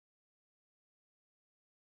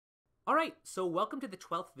Alright, so welcome to the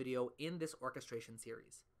 12th video in this orchestration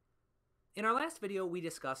series. In our last video, we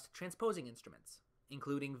discussed transposing instruments,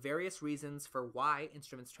 including various reasons for why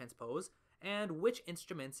instruments transpose and which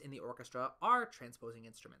instruments in the orchestra are transposing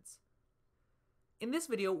instruments. In this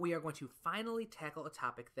video, we are going to finally tackle a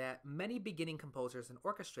topic that many beginning composers and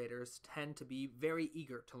orchestrators tend to be very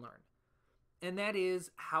eager to learn, and that is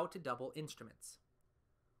how to double instruments.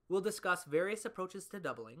 We'll discuss various approaches to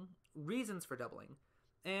doubling, reasons for doubling,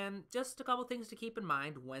 and just a couple things to keep in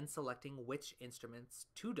mind when selecting which instruments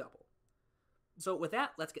to double. So with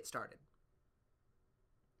that, let's get started.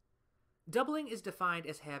 Doubling is defined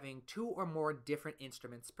as having two or more different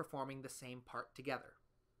instruments performing the same part together.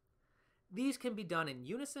 These can be done in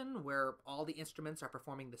unison, where all the instruments are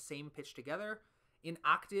performing the same pitch together, in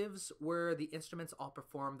octaves, where the instruments all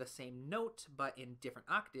perform the same note but in different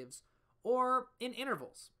octaves, or in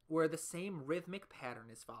intervals, where the same rhythmic pattern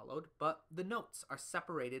is followed, but the notes are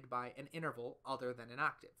separated by an interval other than an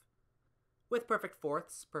octave, with perfect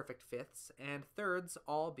fourths, perfect fifths, and thirds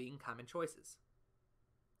all being common choices.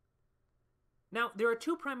 Now, there are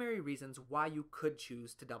two primary reasons why you could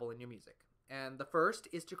choose to double in your music, and the first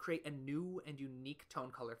is to create a new and unique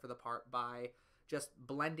tone color for the part by just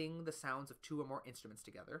blending the sounds of two or more instruments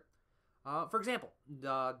together. For example,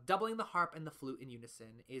 doubling the harp and the flute in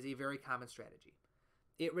unison is a very common strategy.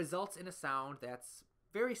 It results in a sound that's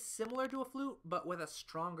very similar to a flute, but with a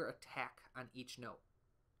stronger attack on each note.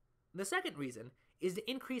 The second reason is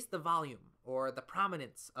to increase the volume, or the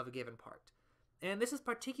prominence, of a given part. And this is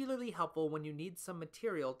particularly helpful when you need some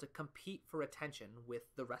material to compete for attention with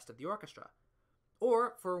the rest of the orchestra,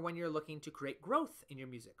 or for when you're looking to create growth in your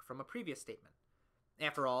music from a previous statement.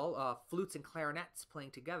 After all, flutes and clarinets playing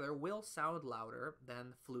together will sound louder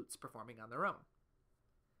than flutes performing on their own.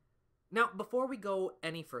 Now, before we go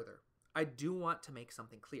any further, I do want to make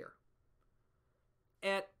something clear.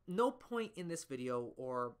 At no point in this video,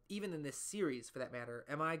 or even in this series for that matter,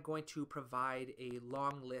 am I going to provide a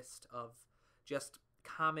long list of just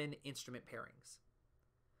common instrument pairings.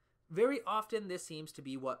 Very often this seems to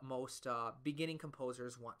be what most beginning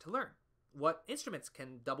composers want to learn. What instruments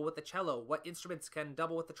can double with the cello? What instruments can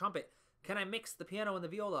double with the trumpet? Can I mix the piano and the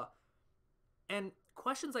viola? And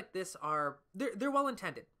questions like this they're well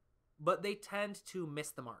intended, but they tend to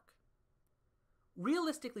miss the mark.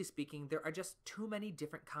 Realistically speaking, there are just too many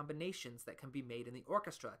different combinations that can be made in the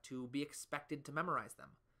orchestra to be expected to memorize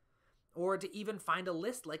them, or to even find a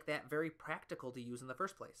list like that very practical to use in the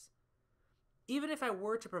first place. Even if I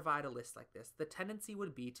were to provide a list like this, the tendency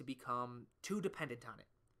would be to become too dependent on it,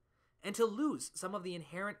 and to lose some of the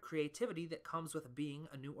inherent creativity that comes with being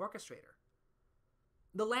a new orchestrator.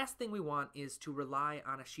 The last thing we want is to rely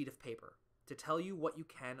on a sheet of paper to tell you what you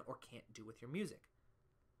can or can't do with your music.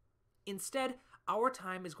 Instead, our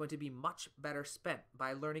time is going to be much better spent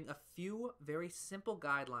by learning a few very simple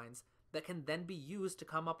guidelines that can then be used to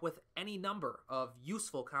come up with any number of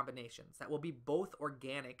useful combinations that will be both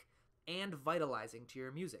organic and vitalizing to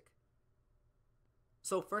your music.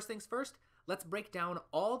 So first things first, let's break down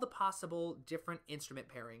all the possible different instrument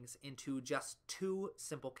pairings into just two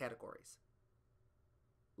simple categories: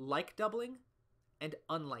 like doubling and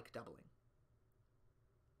unlike doubling.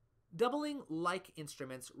 Doubling like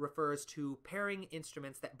instruments refers to pairing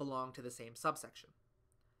instruments that belong to the same subsection.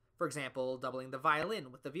 For example, doubling the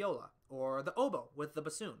violin with the viola, or the oboe with the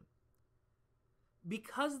bassoon.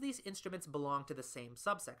 Because these instruments belong to the same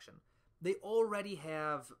subsection, they already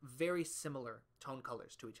have very similar tone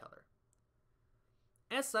colors to each other.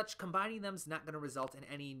 As such, combining them is not going to result in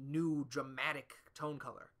any new dramatic tone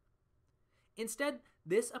color. Instead,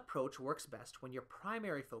 this approach works best when your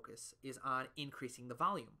primary focus is on increasing the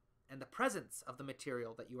volume and the presence of the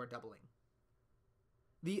material that you are doubling.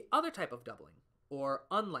 The other type of doubling, or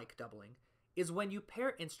unlike doubling, is when you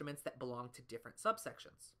pair instruments that belong to different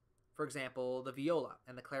subsections. For example, the viola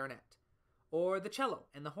and the clarinet, or the cello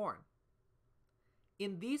and the horn.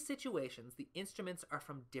 In these situations, the instruments are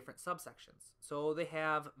from different subsections, so they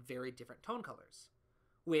have very different tone colors,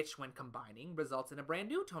 which, when combining, results in a brand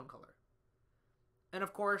new tone color. And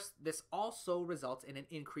of course, this also results in an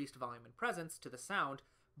increased volume and presence to the sound,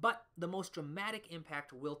 but the most dramatic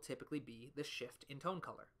impact will typically be the shift in tone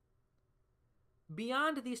color.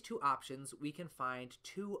 Beyond these two options, we can find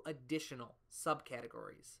two additional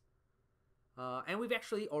subcategories, and we've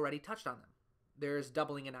actually already touched on them. There's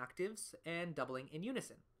doubling in octaves and doubling in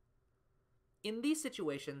unison. In these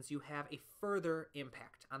situations, you have a further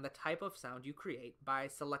impact on the type of sound you create by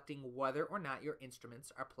selecting whether or not your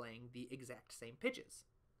instruments are playing the exact same pitches.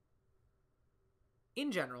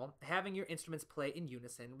 In general, having your instruments play in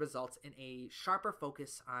unison results in a sharper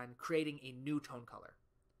focus on creating a new tone color.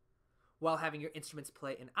 while having your instruments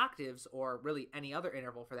play in octaves, or really any other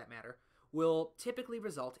interval for that matter, will typically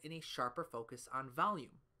result in a sharper focus on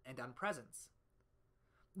volume and on presence.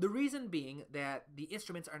 The reason being that the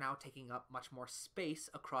instruments are now taking up much more space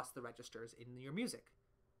across the registers in your music.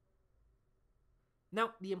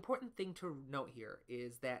 Now, the important thing to note here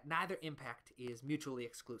is that neither impact is mutually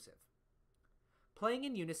exclusive. Playing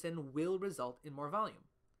in unison will result in more volume,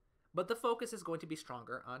 but the focus is going to be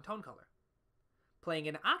stronger on tone color. Playing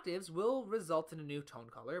in octaves will result in a new tone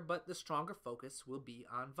color, but the stronger focus will be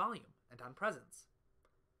on volume and on presence.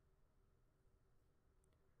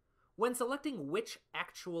 When selecting which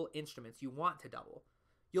actual instruments you want to double,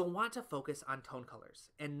 you'll want to focus on tone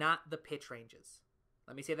colors and not the pitch ranges.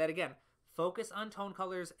 Let me say that again. Focus on tone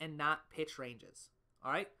colors and not pitch ranges.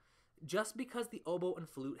 All right? Just because the oboe and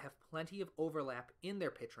flute have plenty of overlap in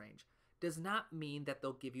their pitch range does not mean that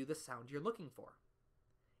they'll give you the sound you're looking for.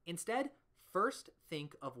 Instead, first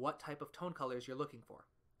think of what type of tone colors you're looking for.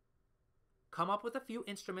 Come up with a few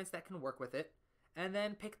instruments that can work with it, and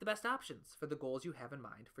then pick the best options for the goals you have in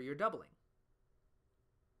mind for your doubling.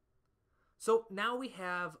 So now we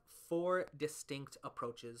have 4 distinct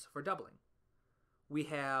approaches for doubling. We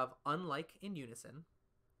have unlike in unison,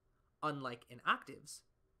 unlike in octaves,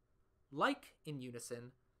 like in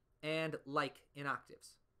unison, and like in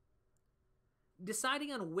octaves.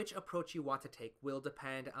 Deciding on which approach you want to take will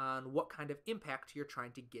depend on what kind of impact you're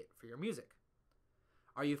trying to get for your music.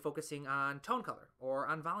 Are you focusing on tone color or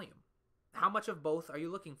on volume? How much of both are you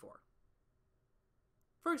looking for?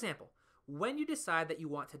 For example, when you decide that you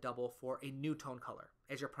want to double for a new tone color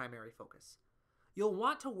as your primary focus, you'll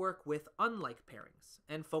want to work with unlike pairings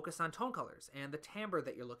and focus on tone colors and the timbre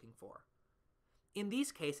that you're looking for. In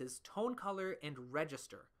these cases, tone color and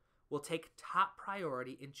register will take top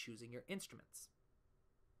priority in choosing your instruments.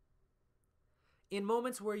 In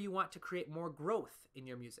moments where you want to create more growth in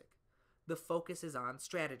your music, the focus is on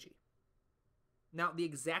strategy. Now, the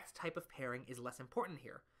exact type of pairing is less important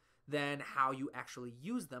here than how you actually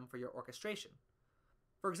use them for your orchestration.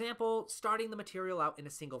 For example, starting the material out in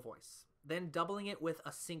a single voice, then doubling it with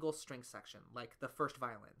a single string section, like the first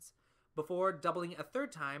violins, before doubling it a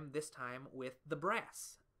third time, this time with the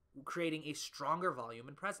brass, creating a stronger volume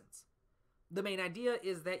and presence. The main idea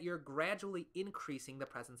is that you're gradually increasing the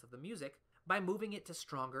presence of the music by moving it to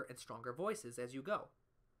stronger and stronger voices as you go.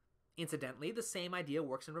 Incidentally, the same idea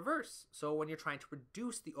works in reverse, so when you're trying to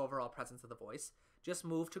reduce the overall presence of the voice, just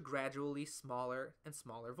move to gradually smaller and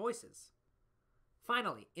smaller voices.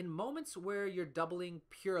 Finally, in moments where you're doubling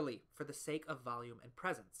purely for the sake of volume and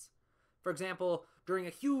presence, for example, during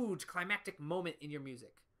a huge climactic moment in your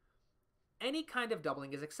music, any kind of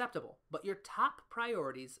doubling is acceptable, but your top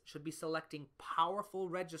priorities should be selecting powerful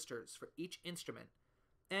registers for each instrument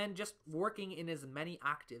and just working in as many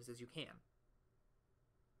octaves as you can.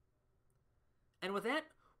 And with that,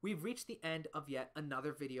 we've reached the end of yet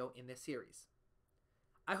another video in this series.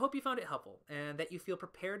 I hope you found it helpful and that you feel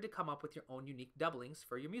prepared to come up with your own unique doublings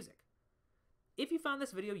for your music. If you found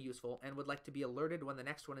this video useful and would like to be alerted when the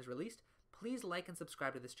next one is released, please like and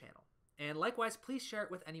subscribe to this channel. And likewise, please share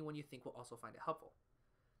it with anyone you think will also find it helpful.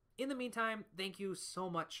 In the meantime, thank you so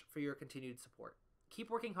much for your continued support. Keep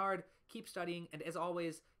working hard, keep studying, and as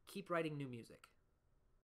always, keep writing new music.